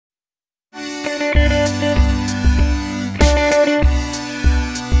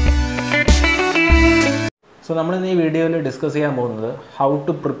So, we will video discuss how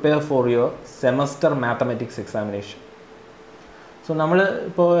to prepare for your semester mathematics examination. So, we will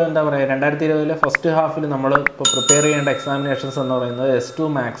first half we prepare examinations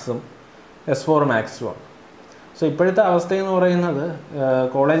S2 Max S4 Max. So, now the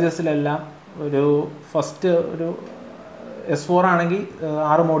colleges first S4 is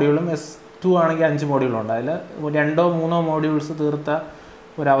 6 modules, S2 is 5 modules. There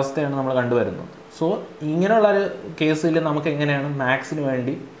are 2 modules. So, in this case, we will Max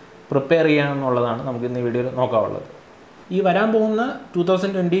prepare this video. This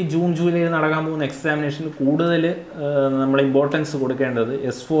 2020 June July examination importance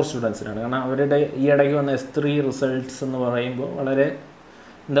S4 students. S3 results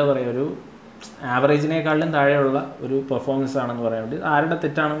average performance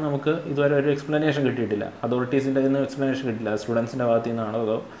explanation authorities explanation students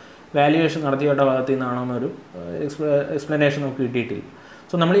valuation explanation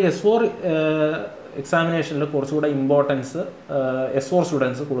so S4 examination importance S4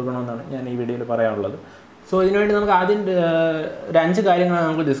 students in this video. So we will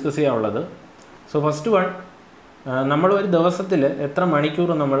discuss so first one നമ്മൾ ഒരു ദിവസത്തിൽ എത്ര മണിക്കൂർ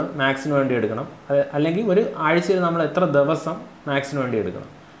നമ്മൾ മാത്സിന് വേണ്ടി എടുക്കണം അല്ലെങ്കിൽ ഒരു ആഴ്ചയിൽ നമ്മൾ എത്ര ദിവസം മാത്സിന് വേണ്ടി എടുക്കണം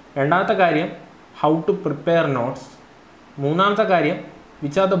രണ്ടാമത്തെ കാര്യം how to prepare notes മൂന്നാമത്തെ കാര്യം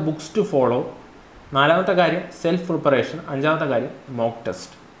which are the books to follow നാലാമത്തെ കാര്യം self preparation അഞ്ചാമത്തെ കാര്യം mock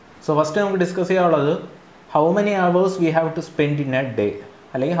test so first നമുക്ക് ഡിസ്കസ് ചെയ്യാനുള്ളത് how many hours we have to spend in a day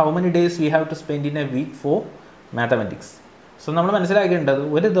അല്ലെങ്കിൽ how many days we have to spend in a week for mathematics. So, we will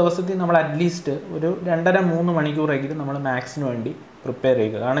at least 2.5-3 മണിക്കൂറെങ്കിലും നമ്മൾ മാത്സിന് വേണ്ടി prepare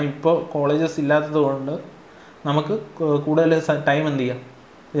ചെയ്യുക കാരണം ഇപ്പോൾ colleges ഇല്ലാത്തതുകൊണ്ട് നമുക്ക് കൂടുതൽ ടൈം എന്ത് ചെയ്യാം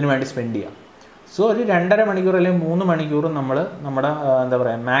ഇതിനു വേണ്ടി സ്പെൻഡ് ചെയ്യാം സോ ഒരു 2.5 മണിക്കൂർ അല്ലെങ്കിൽ 3 മണിക്കൂർ നമ്മൾ നമ്മുടെ എന്താ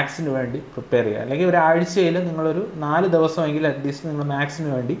പറയുക മാത്സിന് വേണ്ടി പ്രിപ്പയർ ചെയ്യുക അല്ലെങ്കിൽ ഒരു ആഴ്ചയിൽ നിങ്ങളൊരു 4 ദിവസമെങ്കിലും അറ്റ്ലീസ്റ്റ് നിങ്ങൾ മാത്സിന്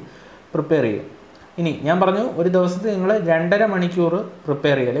വേണ്ടി പ്രിപ്പയർ ചെയ്യുക ഇനി ഞാൻ പറഞ്ഞു ഒരു ദിവസത്തിൽ നിങ്ങൾ 2.5 മണിക്കൂർ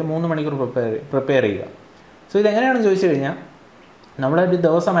പ്രിപ്പയർ ചെയ്യുക അല്ലെങ്കിൽ 3 മണിക്കൂർ പ്രിപ്പയർ ചെയ്യുക സോ ഇതെങ്ങനെയാണെന്ന് ചോദിച്ചു കഴിഞ്ഞാൽ നമ്മളൊരു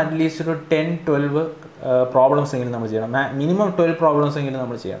ദിവസം അറ്റ്ലീസ്റ്റ് ഒരു 10-12 പ്രോബ്ലംസ് എങ്കിലും നമ്മൾ ചെയ്യണം മിനിമം 12 പ്രോബ്ലംസ് എങ്കിലും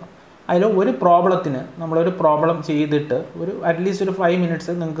നമ്മൾ ചെയ്യണം അതിൽ ഒരു പ്രോബ്ലത്തിന് നമ്മളൊരു പ്രോബ്ലം ചെയ്തിട്ട് ഒരു അറ്റ്ലീസ്റ്റ് ഒരു 5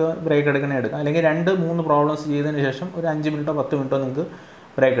 മിനിറ്റ്സ് നിങ്ങൾക്ക് ബ്രേക്ക് എടുക്കാം അല്ലെങ്കിൽ 2-3 പ്രോബ്ലംസ് ചെയ്തതിന് ശേഷം ഒരു 5 മിനിറ്റോ 10 മിനിറ്റോ നിങ്ങൾക്ക്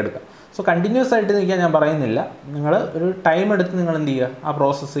ബ്രേക്ക് എടുക്കാം സോ കണ്ടിന്യൂസ് ആയിട്ട് നിൽക്കാൻ ഞാൻ പറയുന്നില്ല നിങ്ങൾ ഒരു ടൈം എടുത്ത് നിങ്ങൾ എന്ത് ചെയ്യുക ആ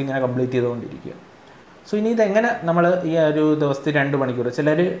പ്രോസസ്സ് ഇങ്ങനെ കംപ്ലീറ്റ് ചെയ്തുകൊണ്ടിരിക്കുക സോ ഇനി ഇതെങ്ങനെ നമ്മൾ ഈ ഒരു ദിവസത്തിൽ 2 മണിക്കൂർ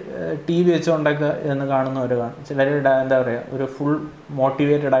ചിലർ ടി വി വെച്ചുകൊണ്ടൊക്കെ എന്ന് കാണുന്നവർ കാണും ചിലർ എന്താ പറയുക ഒരു ഫുൾ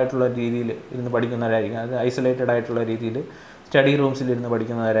മോട്ടിവേറ്റഡ് ആയിട്ടുള്ള രീതിയിൽ ഇരുന്ന് പഠിക്കുന്നവരായിരിക്കും അത് ഐസൊലേറ്റഡ് ആയിട്ടുള്ള രീതിയിൽ സ്റ്റഡി റൂംസിലിരുന്ന്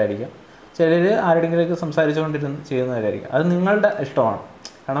പഠിക്കുന്നവരായിരിക്കും ചിലർ ആരുടെങ്കിലുമൊക്കെ സംസാരിച്ചുകൊണ്ടിരുന്ന് ചെയ്യുന്നവരായിരിക്കും അത് നിങ്ങളുടെ ഇഷ്ടമാണ്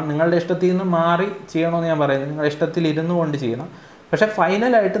കാരണം നിങ്ങളുടെ ഇഷ്ടത്തിൽ നിന്ന് മാറി ചെയ്യണമെന്ന് ഞാൻ പറയുന്നത് നിങ്ങളുടെ ഇഷ്ടത്തിൽ ഇരുന്നു കൊണ്ട് ചെയ്യണം പക്ഷേ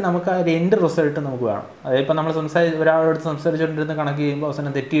ഫൈനലായിട്ട് നമുക്ക് ആ ഒരു എൻഡ് റിസൾട്ട് നമുക്ക് വേണം അതായത് നമ്മൾ ഒരാളോട് സംസാരിച്ചുകൊണ്ടിരുന്ന് കണക്ക് ചെയ്യുമ്പോൾ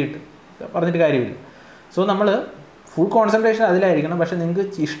അവസാനം തെറ്റിയിട്ട് പറഞ്ഞിട്ട് കാര്യമില്ല സോ നമ്മൾ ഫുൾ കോൺസെൻട്രേഷൻ അതിലായിരിക്കണം പക്ഷേ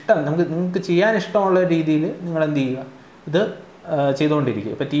നിങ്ങൾക്ക് ചെയ്യാൻ ഇഷ്ടമുള്ള രീതിയിൽ നിങ്ങൾ എന്ത് ചെയ്യുക ഇത്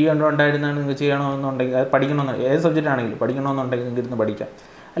ചെയ്തുകൊണ്ടിരിക്കുക ഇപ്പോൾ ടി വി കണ്ടുകൊണ്ടായിരുന്നാണ് നിങ്ങൾക്ക് ചെയ്യണമെന്നുണ്ടെങ്കിൽ അത് പഠിക്കണമെന്ന് ഏത് സബ്ജക്റ്റ് ആണെങ്കിലും പഠിക്കണമെന്നുണ്ടെങ്കിൽ നിങ്ങൾക്ക് ഇരുന്ന് പഠിക്കാം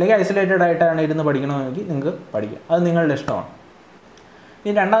അല്ലെങ്കിൽ ഐസൊലേറ്റഡ് ആയിട്ടാണ് ഇരുന്ന് പഠിക്കണമെങ്കിൽ നിങ്ങൾക്ക് പഠിക്കാം അത് നിങ്ങളുടെ ഇഷ്ടമാണ്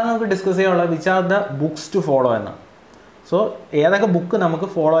ഇനി രണ്ടാമത് നമുക്ക് ഡിസ്കസ് ചെയ്യാനുള്ള which are the books to follow എന്നാണ് സോ ഏതൊക്കെ ബുക്ക് നമുക്ക്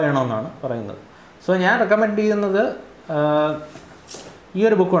ഫോളോ ചെയ്യണമെന്നാണ് പറയുന്നത് സോ ഞാൻ റെക്കമെൻഡ് ചെയ്യുന്നത് ഈ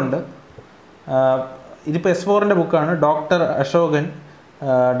ഒരു ബുക്കുണ്ട് ഇതിപ്പോൾ S4ൻ്റെ ബുക്കാണ് doctor Ashokan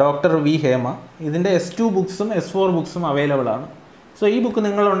doctor V Hema ഇതിൻ്റെ S2 ബുക്സും S4 ബുക്സും അവൈലബിൾ ആണ് സോ ഈ ബുക്ക്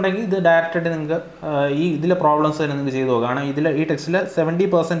നിങ്ങളുണ്ടെങ്കിൽ ഇത് ഡയറക്റ്റായിട്ട് നിങ്ങൾക്ക് ഇതിലെ പ്രോബ്ലംസ് തന്നെ നിങ്ങൾക്ക് ചെയ്തു പോകുക കാരണം ഈ ടെക്സ്റ്റിൽ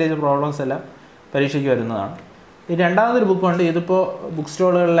 70% പ്രോബ്ലംസ് എല്ലാം പരീക്ഷയ്ക്ക് വരുന്നതാണ് ഈ രണ്ടാമതൊരു ബുക്കുണ്ട് ഇതിപ്പോൾ ബുക്ക്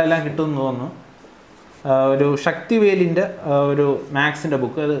സ്റ്റോളുകളിലെല്ലാം കിട്ടുമെന്ന് തോന്നുന്നു ഒരു ശക്തിവേലിൻ്റെ ഒരു മാത്സിൻ്റെ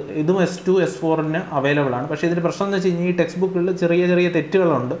ബുക്ക് ഇതും S2 S4ന് അവൈലബിൾ ആണ് പക്ഷേ ഇതിൻ്റെ പ്രശ്നം എന്ന് വെച്ച് കഴിഞ്ഞാൽ ഈ ടെക്സ്റ്റ് ബുക്കിൽ ചെറിയ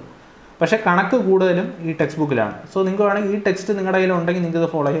തെറ്റുകളുണ്ട് പക്ഷേ കണക്ക് കൂടുതലും ഈ ടെക്സ്റ്റ് ബുക്കിലാണ് സോ നിങ്ങൾക്ക് വേണമെങ്കിൽ ഈ ടെക്സ്റ്റ് നിങ്ങളുടെ കയ്യിൽ ഉണ്ടെങ്കിൽ നിങ്ങൾക്ക് ഇത്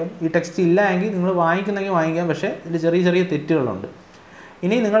ഫോളോ ചെയ്യാം ഈ ടെക്സ്റ്റ് ഇല്ല എങ്കിൽ നിങ്ങൾ വാങ്ങിക്കുന്നെങ്കിൽ വാങ്ങിക്കാം പക്ഷേ ഇതിൽ ചെറിയ തെറ്റുകളുണ്ട്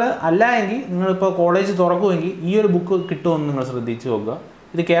ഇനി നിങ്ങൾ അല്ല എങ്കിൽ നിങ്ങളിപ്പോൾ കോളേജ് തുറക്കുമെങ്കിൽ ഈ ഒരു ബുക്ക് കിട്ടുമെന്ന് നിങ്ങൾ ശ്രദ്ധിച്ച് നോക്കുക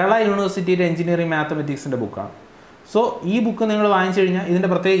ഇത് കേരള യൂണിവേഴ്സിറ്റിയുടെ എഞ്ചിനീയറിംഗ് മാത്തമാറ്റിക്സിൻ്റെ ബുക്കാണ് സോ ഈ ബുക്ക് നിങ്ങൾ വാങ്ങിച്ചു കഴിഞ്ഞാൽ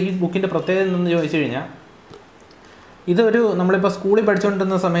ഈ ബുക്കിൻ്റെ പ്രത്യേകത എന്തെന്ന് ചോദിച്ചു കഴിഞ്ഞാൽ ഇതൊരു നമ്മളിപ്പോൾ സ്കൂളിൽ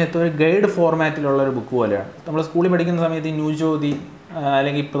പഠിച്ചുകൊണ്ടിരുന്ന സമയത്ത് ഒരു ഗൈഡ് ഫോർമാറ്റിലുള്ളൊരു ബുക്ക് പോലെയാണ് നമ്മൾ സ്കൂളിൽ പഠിക്കുന്ന സമയത്ത് ഈ ന്യൂജ്യോതി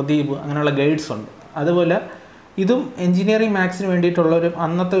അല്ലെങ്കിൽ പ്രദീപ് അങ്ങനെയുള്ള ഗൈഡ്സ് ഉണ്ട് അതുപോലെ ഇതും എഞ്ചിനീയറിംഗ് മാത്സിന് വേണ്ടിയിട്ടുള്ളൊരു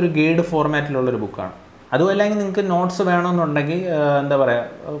അന്നത്തെ ഒരു ഗൈഡ് ഫോർമാറ്റിലുള്ളൊരു ബുക്കാണ് അതുമല്ലെങ്കിൽ നിങ്ങൾക്ക് നോട്ട്സ് വേണമെന്നുണ്ടെങ്കിൽ എന്താ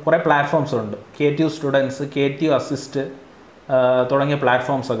പറയുക കുറേ പ്ലാറ്റ്ഫോംസ് ഉണ്ട് KTU Students KTU അസിസ്റ്റ് തുടങ്ങിയ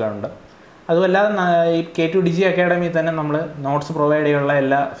പ്ലാറ്റ്ഫോംസൊക്കെ ഉണ്ട് അതുമല്ലാതെ ഈ KTU Digi Academy തന്നെ നമ്മൾ നോട്ട്സ് പ്രൊവൈഡ് ചെയ്യാനുള്ള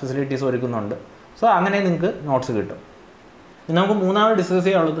എല്ലാ ഫെസിലിറ്റീസും ഒരുക്കുന്നുണ്ട് സോ അങ്ങനെ നിങ്ങൾക്ക് നോട്ട്സ് കിട്ടും നമുക്ക് മൂന്നാമത് ഡിസ്കസ്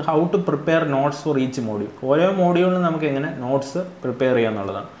ചെയ്യാനുള്ളത് how to prepare notes for each module. ഓരോ മോഡ്യൂളിനും നമുക്ക് എങ്ങനെ നോട്ട്സ് പ്രിപ്പയർ ചെയ്യുക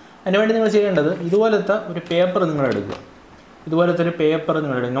എന്നുള്ളതാണ്. അതിനുവേണ്ടി നിങ്ങൾ ചെയ്യേണ്ടത് ഇതുപോലത്തെ ഒരു പേപ്പർ നിങ്ങൾ എടുക്കുക. ഇതുപോലത്തെ ഒരു പേപ്പർ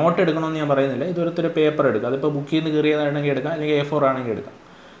നിങ്ങൾ എടുക്കുക. നോട്ട് എടുക്കണമെന്ന് ഞാൻ പറയുന്നില്ല, ഇതുപോലത്തെ ഒരു പേപ്പർ എടുക്കുക. അതിപ്പോൾ ബുക്കിൽ നിന്ന് കയറിയതാണെങ്കിൽ എടുക്കാം, അല്ലെങ്കിൽ A4 ആണെങ്കിൽ എടുക്കാം.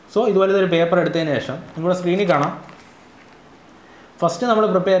 സോ ഇതുപോലത്തെ ഒരു പേപ്പർ എടുത്തതിന് ശേഷം നിങ്ങളുടെ സ്ക്രീനിൽ കാണാം, ഫസ്റ്റ് നമ്മൾ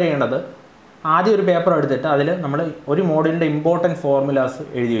പ്രിപ്പയർ ചെയ്യേണ്ടത് ആദ്യം ഒരു പേപ്പർ എടുത്തിട്ട് അതിൽ നമ്മൾ ഒരു മോഡലിൻ്റെ ഇമ്പോർട്ടൻറ്റ് ഫോർമുലാസ്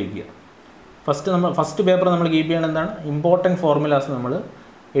എഴുതി വയ്ക്കുക. ഫസ്റ്റ് പേപ്പർ നമ്മൾ കീപ്പ് ചെയ്യണം എന്താണ്, ഇമ്പോർട്ടൻറ്റ് ഫോർമുലാസ് നമ്മൾ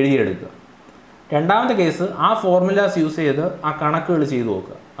എഴുതിയെടുക്കുക. രണ്ടാമത്തെ കേസ് ആ ഫോർമുലാസ് യൂസ് ചെയ്ത് ആ കണക്കുകൾ ചെയ്തു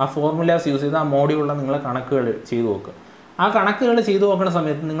നോക്കുക. ആ ഫോർമുലാസ് യൂസ് ചെയ്ത് ആ മോഡ്യൂളിലുള്ള നിങ്ങളെ കണക്കുകൾ ചെയ്തു നോക്കുക. ആ കണക്കുകൾ ചെയ്തു നോക്കുന്ന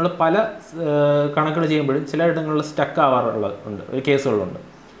സമയത്ത് നിങ്ങൾ പല കണക്കുകൾ ചെയ്യുമ്പോഴും ചിലയിടങ്ങളിൽ സ്റ്റക്ക് ആവാറുണ്ട്, ഒരു കേസുകളുണ്ട്.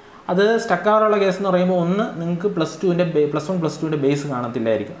 അത് സ്റ്റക്ക് ആവാറുള്ള കേസ് എന്ന് പറയുമ്പോൾ ഒന്ന് നിങ്ങൾക്ക് +1 + 2 ബേസ്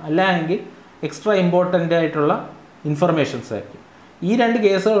കാണത്തില്ലായിരിക്കും, അല്ലെങ്കിൽ എക്സ്ട്രാ ഇമ്പോർട്ടൻ്റ് ആയിട്ടുള്ള ഇൻഫർമേഷൻസ് ആയിരിക്കും. ഈ രണ്ട്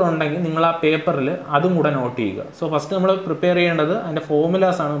കേസുകളുണ്ടെങ്കിൽ നിങ്ങൾ ആ പേപ്പറിൽ അതും കൂടെ നോട്ട് ചെയ്യുക. സോ ഫസ്റ്റ് നമ്മൾ പ്രിപ്പയർ ചെയ്യേണ്ടത് അതിൻ്റെ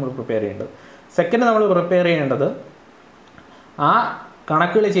ഫോർമുലാസാണ് നമ്മൾ പ്രിപ്പയർ ചെയ്യേണ്ടത്. സെക്കൻഡ് നമ്മൾ പ്രിപ്പയർ ചെയ്യേണ്ടത് ആ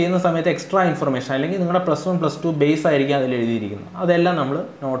കണക്കുകൾ ചെയ്യുന്ന സമയത്ത് എക്സ്ട്രാ ഇൻഫർമേഷൻ, അല്ലെങ്കിൽ നിങ്ങളുടെ +1 + 2 ബേസ് ആയിരിക്കും അതിൽ എഴുതിയിരിക്കുന്നത്, അതെല്ലാം നമ്മൾ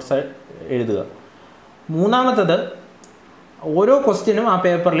നോട്ട്സ് എഴുതുക. മൂന്നാമത്തത് ഓരോ ക്വസ്റ്റ്യനും ആ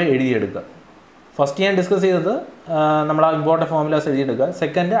പേപ്പറിൽ എഴുതിയെടുക്കുക. ഫസ്റ്റ് ഞാൻ ഡിസ്കസ് ചെയ്തത് നമ്മൾ ആ important formulas എഴുതിയെടുക്കുക.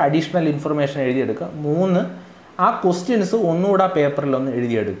 Second additional information എഴുതിയെടുക്കുക. 3 ആ ക്വസ്റ്റ്യൻസ് ഒന്നുകൂടെ ആ പേപ്പറിൽ ഒന്ന്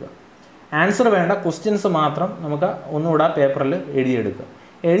എഴുതിയെടുക്കുക. ആൻസർ വേണ്ട, ക്വസ്റ്റ്യൻസ് മാത്രം നമുക്ക് ഒന്നുകൂടെ ആ പേപ്പറിൽ എഴുതിയെടുക്കുക.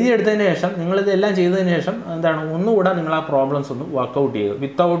 എഴുതിയെടുത്തതിന് ശേഷം നിങ്ങളിതെല്ലാം ചെയ്തതിന് ശേഷം എന്താണ്, ഒന്നുകൂടെ നിങ്ങൾ ആ പ്രോബ്ലംസ് ഒന്ന് വർക്കൗട്ട് ചെയ്യുക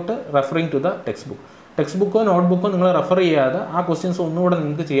without referring to the text ബുക്കോ നോട്ട്ബുക്കോ നിങ്ങൾ റെഫർ ചെയ്യാതെ ആ ക്വസ്റ്റ്യൻസ് ഒന്നുകൂടെ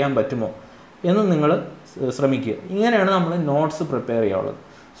നിങ്ങൾക്ക് ചെയ്യാൻ പറ്റുമോ എന്ന് നിങ്ങൾ ശ്രമിക്കുക. ഇങ്ങനെയാണ് നമ്മൾ നോട്ട്സ് പ്രിപ്പയർ ചെയ്യാനുള്ളത്.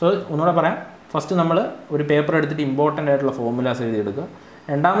 സോ ഒന്നുകൂടെ പറയാം, ഫസ്റ്റ് നമ്മൾ ഒരു പേപ്പർ എടുത്തിട്ട് ഇമ്പോർട്ടൻ്റ് ആയിട്ടുള്ള ഫോർമുലാസ് എഴുതിയെടുക്കുക.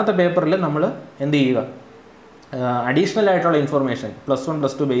 രണ്ടാമത്തെ പേപ്പറിൽ നമ്മൾ എന്ത് ചെയ്യുക, അഡീഷണൽ ആയിട്ടുള്ള ഇൻഫർമേഷൻ +1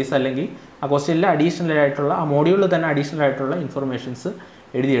 + 2 ബേസ്, അല്ലെങ്കിൽ ആ ക്വസ്റ്റ്യനിൽ അഡീഷണൽ ആയിട്ടുള്ള ആ മോഡ്യൂളിൽ തന്നെ അഡീഷണൽ ആയിട്ടുള്ള ഇൻഫർമേഷൻസ്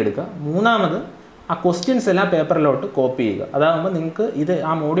എഴുതിയെടുക്കുക. മൂന്നാമത് ആ ക്വസ്റ്റ്യൻസ് എല്ലാം പേപ്പറിലോട്ട് കോപ്പി ചെയ്യുക. അതാകുമ്പോൾ നിങ്ങൾക്ക് ഇത്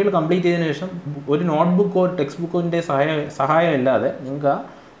ആ മോഡ്യൂൾ കംപ്ലീറ്റ് ചെയ്തതിന് ശേഷം ഒരു നോട്ട്ബുക്കോ ടെക്സ്റ്റ് ബുക്കിൻ്റെ സഹായം ഇല്ലാതെ നിങ്ങൾക്ക് ആ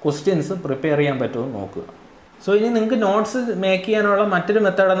ക്വസ്റ്റ്യൻസ് പ്രിപ്പയർ ചെയ്യാൻ പറ്റുമെന്ന് നോക്കുക. സോ ഇനി നിങ്ങൾക്ക് നോട്ട്സ് മേക്ക് ചെയ്യാനുള്ള മറ്റൊരു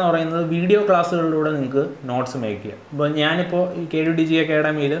മെത്തേഡ് എന്ന് പറയുന്നത് വീഡിയോ ക്ലാസ്സുകളിലൂടെ നിങ്ങൾക്ക് നോട്ട്സ് മേക്ക് ചെയ്യാം. ഇപ്പോൾ ഞാനിപ്പോൾ ഈ KTU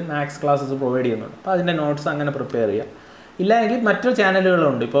അക്കാഡമിയിൽ മാത്സ് ക്ലാസ്സസ് പ്രൊവൈഡ് ചെയ്യുന്നുണ്ട്. അപ്പോൾ അതിൻ്റെ നോട്ട്സ് അങ്ങനെ പ്രിപ്പയർ ചെയ്യാം. ഇല്ലെങ്കിൽ മറ്റൊരു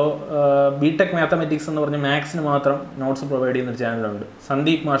ചാനലുകളുണ്ട്. ഇപ്പോൾ B.tech Mathematics എന്ന് പറഞ്ഞ മാത്സിന് മാത്രം നോട്ട്സ് പ്രൊവൈഡ് ചെയ്യുന്നൊരു ചാനലുണ്ട്.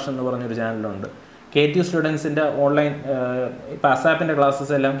 സന്ദീപ് മാഷ് എന്ന് പറഞ്ഞൊരു ചാനലുണ്ട്. KTU സ്റ്റുഡൻസിൻ്റെ ഓൺലൈൻ ഇപ്പോൾ അസാപ്പിൻ്റെ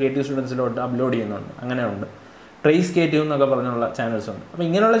ക്ലാസ്സസ് എല്ലാം KTU സ്റ്റുഡൻസിലോട്ട് അപ്ലോഡ് ചെയ്യുന്നുണ്ട്. അങ്ങനെയുണ്ട്. ട്രേസ് KTU എന്നൊക്കെ പറഞ്ഞുള്ള ചാനൽസ് ഉണ്ട്. അപ്പോൾ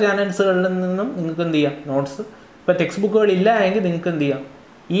ഇങ്ങനെയുള്ള ചാനൽസുകളിൽ നിന്നും നിങ്ങൾക്ക് എന്ത് ചെയ്യാം, നോട്ട്സ് ഇപ്പോൾ ടെക്സ്റ്റ് ബുക്കുകളില്ല എങ്കിൽ നിങ്ങൾക്ക് എന്ത് ചെയ്യാം,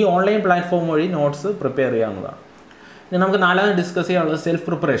 ഈ ഓൺലൈൻ പ്ലാറ്റ്ഫോം വഴി നോട്ട്സ് പ്രിപ്പയർ ചെയ്യാവുന്നതാണ്. ഇനി നമുക്ക് നാലാമത് ഡിസ്കസ് ചെയ്യാനുള്ളത് സെൽഫ്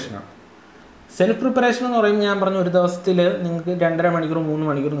പ്രിപ്പറേഷനാണ്. സെൽഫ് പ്രിപ്പറേഷൻ എന്ന് പറയുമ്പോൾ ഞാൻ പറഞ്ഞു, ഒരു ദിവസത്തിൽ നിങ്ങൾക്ക് 2.5 മണിക്കൂർ 3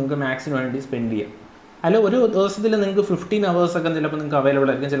 മണിക്കൂർ നിങ്ങൾക്ക് മാത്സിന് വേണ്ടി സ്പെൻഡ് ചെയ്യാം. അല്ല, ഒരു ദിവസത്തിൽ നിങ്ങൾക്ക് 15 hours ഒക്കെ ചിലപ്പോൾ നിങ്ങൾക്ക് അവൈലബിൾ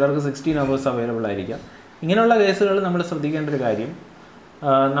ആയിരിക്കും, ചിലർക്ക് 16 hours അവൈലബിൾ ആയിരിക്കാം. ഇങ്ങനെയുള്ള കേസുകളിൽ നമ്മൾ ശ്രദ്ധിക്കേണ്ട ഒരു കാര്യം,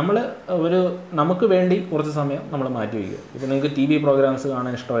 നമുക്ക് വേണ്ടി കുറച്ച് സമയം നമ്മൾ മാറ്റി വയ്ക്കുക. ഇപ്പോൾ നിങ്ങൾക്ക് TV പ്രോഗ്രാംസ്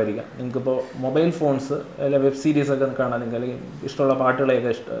കാണാൻ ഇഷ്ടമായിരിക്കാം, നിങ്ങൾക്കിപ്പോൾ മൊബൈൽ ഫോൺസ് അല്ലെങ്കിൽ വെബ് സീരീസൊക്കെ കാണാൻ നിങ്ങൾക്ക് അല്ലെങ്കിൽ ഇഷ്ടമുള്ള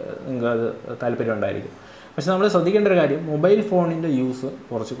പാട്ടുകളെയൊക്കെ നിങ്ങൾക്ക് അത് താല്പര്യം ഉണ്ടായിരിക്കും. പക്ഷേ നമ്മൾ ശ്രദ്ധിക്കേണ്ട ഒരു കാര്യം, മൊബൈൽ ഫോണിൻ്റെ യൂസ്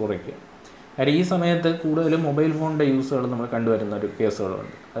കുറച്ച് കുറയ്ക്കുക. കാര്യം ഈ സമയത്ത് കൂടുതലും മൊബൈൽ ഫോണിൻ്റെ യൂസുകൾ നമ്മൾ കണ്ടുവരുന്ന ഒരു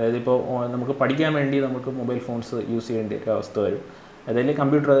കേസുകളുണ്ട്. അതായത് ഇപ്പോൾ നമുക്ക് പഠിക്കാൻ വേണ്ടി നമുക്ക് മൊബൈൽ ഫോൺസ് യൂസ് ചെയ്യേണ്ട ഒരു അവസ്ഥ വരും, അതായത്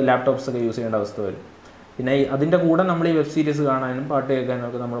കമ്പ്യൂട്ടർ ലാപ്ടോപ്സ് ഒക്കെ യൂസ് ചെയ്യേണ്ട അവസ്ഥ വരും. പിന്നെ അതിൻ്റെ കൂടെ നമ്മൾ ഈ വെബ് സീരീസ് കാണാനും പാട്ട് കേൾക്കാനും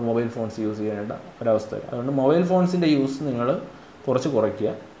ഒക്കെ നമ്മൾ മൊബൈൽ ഫോൺസ് യൂസ് ചെയ്യേണ്ട ഒരവസ്ഥ വരും. അതുകൊണ്ട് മൊബൈൽ ഫോൺസിൻ്റെ യൂസ് നിങ്ങൾ കുറച്ച്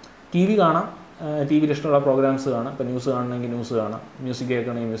കുറയ്ക്കുക. TV കാണാം, TVയിൽ ഇഷ്ടമുള്ള പ്രോഗ്രാംസ് കാണാം. ഇപ്പോൾ ന്യൂസ് കാണണമെങ്കിൽ ന്യൂസ് കാണാം, മ്യൂസിക്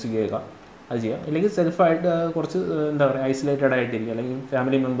കേൾക്കണമെങ്കിൽ മ്യൂസിക് കേൾക്കാം, അത് ചെയ്യാം. അല്ലെങ്കിൽ സെൽഫായിട്ട് കുറച്ച് എന്താ പറയുക, ഐസൊലേറ്റഡ് ആയിട്ടിരിക്കുക, അല്ലെങ്കിൽ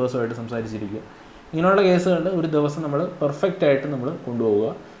ഫാമിലി മെമ്പേഴ്സുമായിട്ട് സംസാരിച്ചിരിക്കുക. ഇങ്ങനെയുള്ള കേസുകളിൽ ഒരു ദിവസം നമ്മൾ പെർഫെക്റ്റ് ആയിട്ട് നമ്മൾ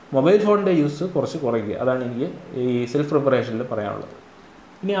കൊണ്ടുപോവുക. മൊബൈൽ ഫോണിൻ്റെ യൂസ് കുറച്ച് കുറയ്ക്കുക. അതാണ് എനിക്ക് ഈ സെൽഫ് പ്രിപ്പറേഷനിൽ പറയാനുള്ളത്.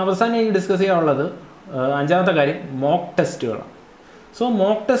 ഇനി അവസാനം എനിക്ക് ഡിസ്കസ് ചെയ്യാനുള്ളത് അഞ്ചാമത്തെ കാര്യം മോക്ക് ടെസ്റ്റുകളാണ്. സോ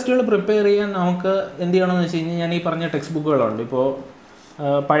മോക്ക് ടെസ്റ്റുകൾ പ്രിപ്പയർ ചെയ്യാൻ നമുക്ക് എന്ത് ചെയ്യണമെന്ന് വെച്ച് കഴിഞ്ഞാൽ, ഞാൻ ഈ പറഞ്ഞ ടെക്സ്റ്റ് ബുക്കുകളുണ്ട്. ഇപ്പോൾ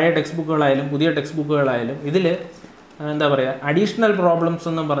പഴയ ടെക്സ്റ്റ് ബുക്കുകളായാലും പുതിയ ടെക്സ്റ്റ് ബുക്കുകളായാലും ഇതിൽ എന്താ പറയുക, അഡീഷണൽ പ്രോബ്ലംസ്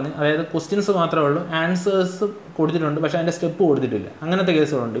എന്നും പറഞ്ഞ്, അതായത് ക്വസ്റ്റ്യൻസ് മാത്രമേ ഉള്ളൂ, ആൻസേഴ്സ് കൊടുത്തിട്ടുണ്ട് പക്ഷേ അതിൻ്റെ സ്റ്റെപ്പ് കൊടുത്തിട്ടില്ല, അങ്ങനത്തെ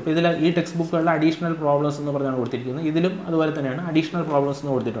കേസുകളുണ്ട്. ഇപ്പോൾ ഇതിൽ ഈ ടെക്സ്റ്റ് ബുക്കുകളിൽ അഡീഷണൽ പ്രോബ്ലംസ് എന്ന് പറഞ്ഞാണ് കൊടുത്തിരിക്കുന്നത്. ഇതിലും അതുപോലെ തന്നെയാണ്, അഡീഷണൽ പ്രോബ്ലംസ്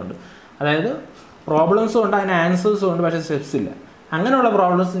എന്ന് കൊടുത്തിട്ടുണ്ട്. അതായത് പ്രോബ്ലംസും ഉണ്ട്, അതിന് ആൻസേഴ്സും ഉണ്ട്, പക്ഷേ സ്റ്റെപ്സ് ഇല്ല. അങ്ങനെയുള്ള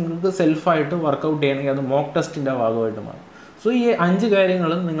പ്രോബ്ലംസ് നിങ്ങൾക്ക് സെൽഫായിട്ട് വർക്കൗട്ട് ചെയ്യണമെങ്കിൽ അത് മോക്ക് ടെസ്റ്റിൻ്റെ ഭാഗമായിട്ട് മാറും. സോ ഈ 5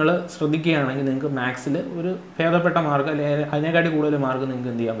 കാര്യങ്ങളും നിങ്ങൾ ശ്രദ്ധിക്കുകയാണെങ്കിൽ നിങ്ങൾക്ക് മാത്സിൽ ഒരു ഭേദപ്പെട്ട മാർക്ക്, അല്ലെങ്കിൽ അതിനെക്കാട്ടി കൂടുതൽ മാർക്ക്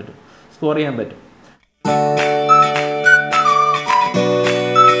നിങ്ങൾക്ക് എന്ത് ചെയ്യാൻ പറ്റും, സ്കോർ ചെയ്യാൻ പറ്റും.